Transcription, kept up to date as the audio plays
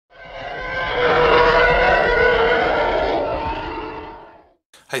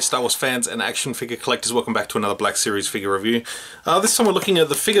Hey Star Wars fans and action figure collectors, welcome back to another Black Series figure review. This time we're looking at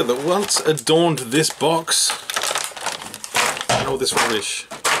the figure that once adorned this box. Oh, this rubbish.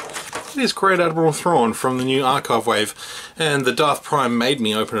 It is Great Admiral Thrawn from the new Archive Wave, and the Darth Prime made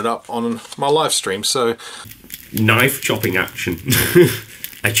me open it up on my live stream, so... Knife chopping action.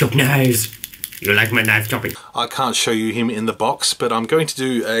 I chop knives. You like my knife chopping? I can't show you him in the box, but I'm going to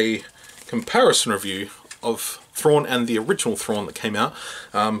do a comparison review of Thrawn and the original Thrawn that came out,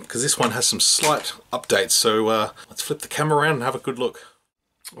 because this one has some slight updates, so let's flip the camera around and have a good look.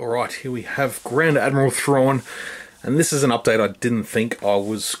 Alright, here we have Grand Admiral Thrawn, and this is an update I didn't think I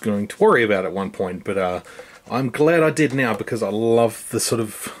was going to worry about at one point, but I'm glad I did now, because I love the sort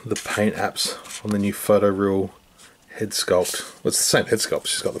of the paint apps on the new photoreal head sculpt. Well, it's the same head sculpt,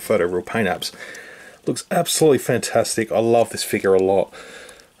 she's got the photoreal paint apps. Looks absolutely fantastic. I love this figure a lot.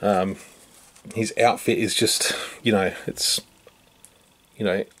 His outfit is just, it's,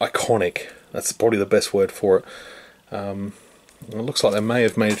 iconic. That's probably the best word for it. It looks like they may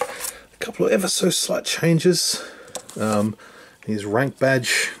have made a couple of ever so slight changes. His rank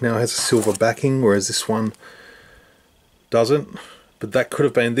badge now has a silver backing, whereas this one doesn't. But that could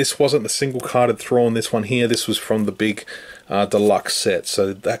have been, this wasn't the single carded Thrawn, this one here, this was from the big deluxe set,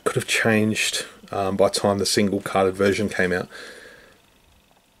 so that could have changed by the time the single carded version came out.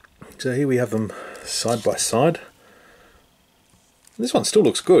 So here we have them side by side. This one still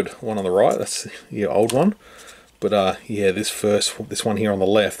looks good, one on the right, that's the old one. But yeah, this one here on the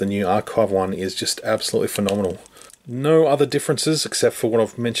left, the new Archive one, is just absolutely phenomenal. No other differences except for what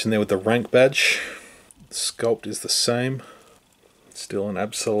I've mentioned there with the rank badge. The sculpt is the same. Still an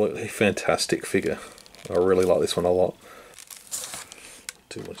absolutely fantastic figure. I really like this one a lot.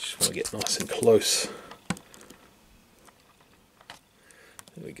 Just want to get nice and close.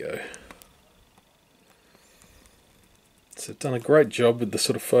 There we go. So they've done a great job with the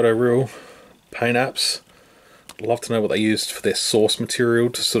sort of photoreal paint apps. I'd love to know what they used for their source material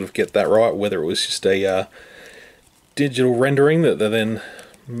to sort of get that right, whether it was just a digital rendering that they then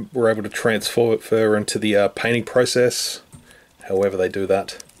were able to transfer into the painting process. However they do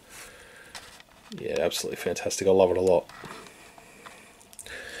that. Yeah, absolutely fantastic. I love it a lot.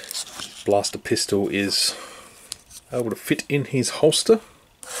 Blaster pistol is able to fit in his holster,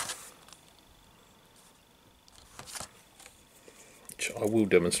 which I will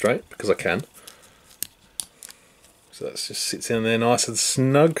demonstrate because I can. So that just sits in there nice and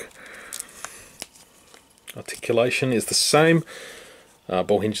snug. Articulation is the same.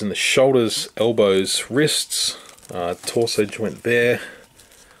 Ball hinge in the shoulders, elbows, wrists. Torso joint there,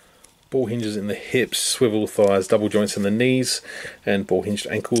 ball hinges in the hips, swivel thighs, double joints in the knees, and ball hinged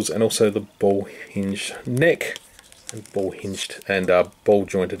ankles, and also the ball hinged neck, and ball hinged and ball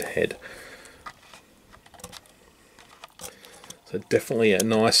jointed head. So definitely a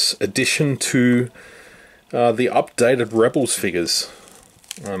nice addition to the updated Rebels figures.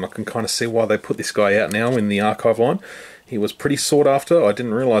 I can kind of see why they put this guy out now in the Archive line. He was pretty sought after. I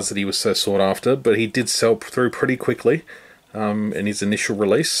didn't realise that he was so sought after, but he did sell through pretty quickly in his initial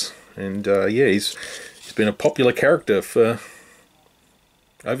release. And yeah, he's been a popular character for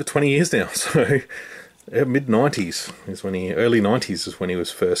over 20 years now. So mid-90s is when early 90s is when he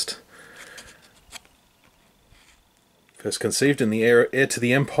was first conceived in the Heir to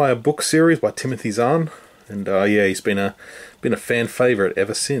the Empire book series by Timothy Zahn. And yeah, he's been a fan favourite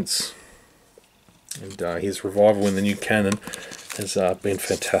ever since. And his revival in the new canon has been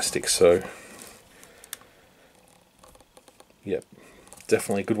fantastic, so yep,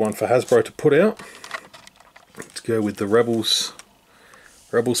 definitely a good one for Hasbro to put out. Let's go with the Rebels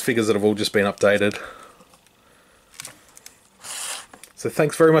figures that have all just been updated. So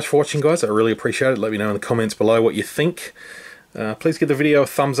thanks very much for watching, guys. I really appreciate it. Let me know in the comments below what you think. Please give the video a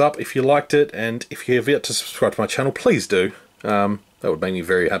thumbs up if you liked it, and if you have yet to subscribe to my channel, please do. That would make me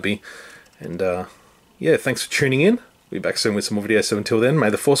very happy. And yeah, thanks for tuning in. We'll be back soon with some more videos, so until then, may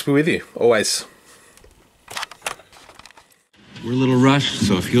the Force be with you, always. We're a little rushed,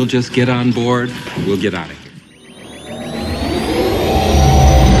 so if you'll just get on board, we'll get out of here.